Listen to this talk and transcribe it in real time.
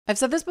I've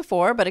said this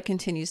before, but it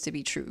continues to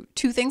be true.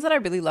 2 things that I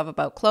really love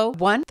about Chloe.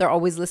 1, they're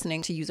always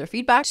listening to user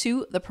feedback.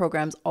 2, the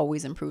program's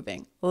always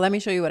improving. Let me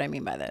show you what I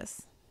mean by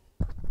this.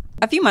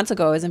 A few months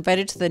ago, I was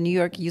invited to the New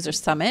York User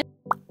Summit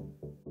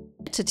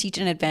to teach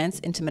an advanced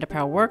intimate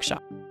apparel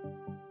workshop.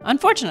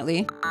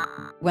 Unfortunately,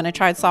 when I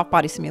tried soft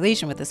body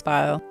simulation with this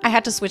file, I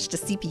had to switch to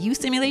CPU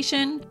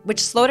simulation, which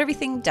slowed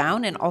everything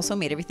down and also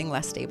made everything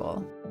less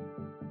stable.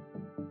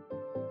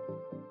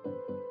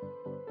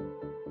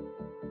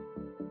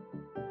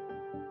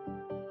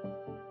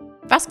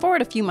 Fast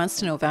forward a few months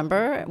to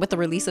November, with the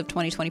release of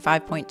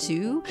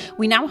 2025.2,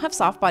 we now have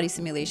soft body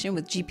simulation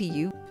with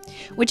GPU,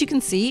 which you can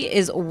see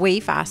is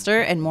way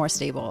faster and more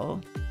stable.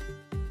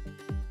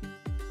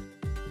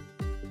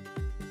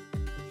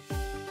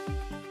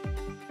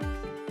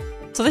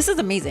 So this is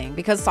amazing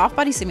because soft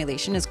body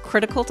simulation is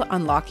critical to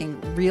unlocking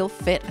real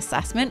fit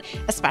assessment,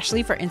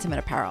 especially for intimate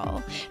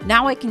apparel.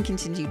 Now I can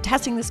continue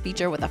testing this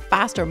feature with a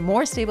faster,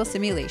 more stable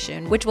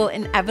simulation, which will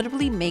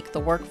inevitably make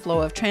the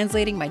workflow of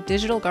translating my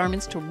digital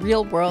garments to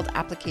real-world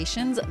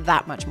applications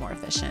that much more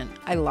efficient.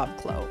 I love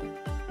Chloe.